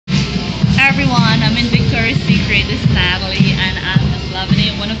everyone, I'm in Victoria's Secret. This is Natalie and I'm just loving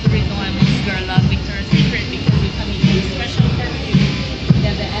it. One of the reasons why most girls love Victoria's Secret because we come in with special perfume.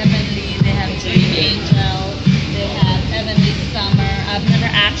 They have the Heavenly, they have Dream Angel, they have Heavenly Summer. I've never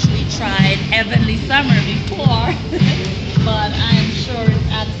actually tried Heavenly Summer before, but I'm sure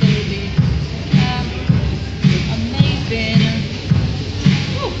it's absolutely amazing.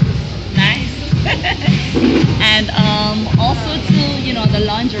 Whew, nice. And also too, you know, the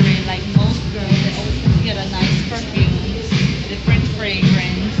lingerie, like most girls, they always get a nice perfume, different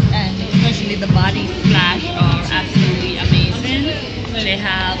fragrance, and especially the body splash are absolutely amazing. They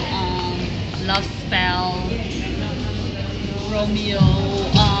have Love Spell, Romeo,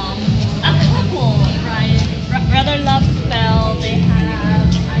 a couple, right? Rather Love Spell. They have,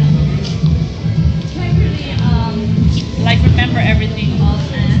 I can't really like remember everything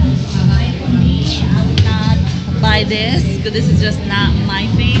offhand. For me, I would not buy this because this is just not my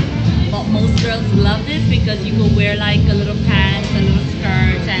thing, but most girls love this because you can wear like a little pants, a little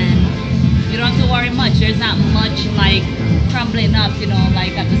skirt, and you don't have to worry much. There's not much like crumbling up, you know,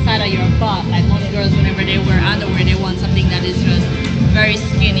 like at the side of your butt. Like most girls, whenever they wear underwear, they want something that is just very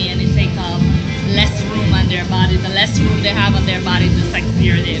skinny and it takes up less room on their body. The less room they have on their body, the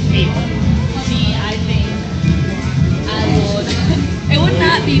sexier they feel. For me, I think I would. It would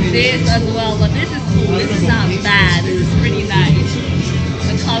not be this as well, but this is cool. This is not bad. This is pretty nice.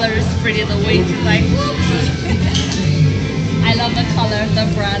 The color is pretty. The weight is like, whoops. I love the color of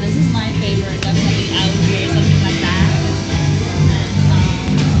the bra. This is my favorite. Definitely, I would wear something like that.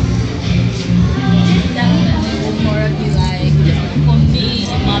 And definitely would more be like, for me,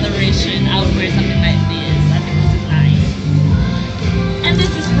 in moderation, I would wear something like this. I think this is nice. And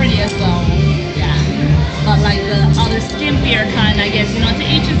this is pretty as well. Yeah. But like the other skimpier kind, I guess, you know, to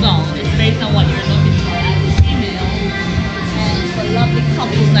each his own. It's based on what you're looking for as a female. And for lovely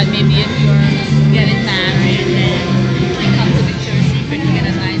couples, like maybe if you're getting married and you come to Victoria's Secret, you get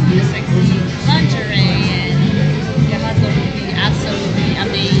a nice, sexy lingerie, and your husband will be absolutely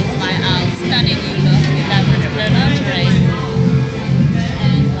amazed by how stunning you look in that particular lingerie.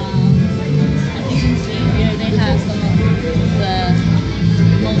 And as you can see here, they have some of the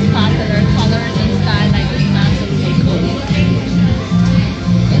most popular colors and style. Like this is absolutely cool.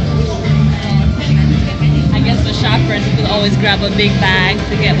 I guess for shoppers, you could always grab a big bag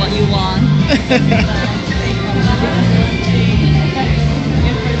to get what you want.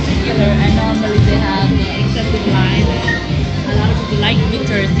 In particular, and normally they have the excessive line. A lot of people like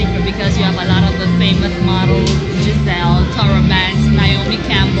Victoria's Secret because you have a lot of the famous models, Giselle, Tara Banks, Naomi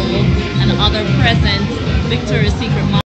Campbell, and other present Victoria's Secret models.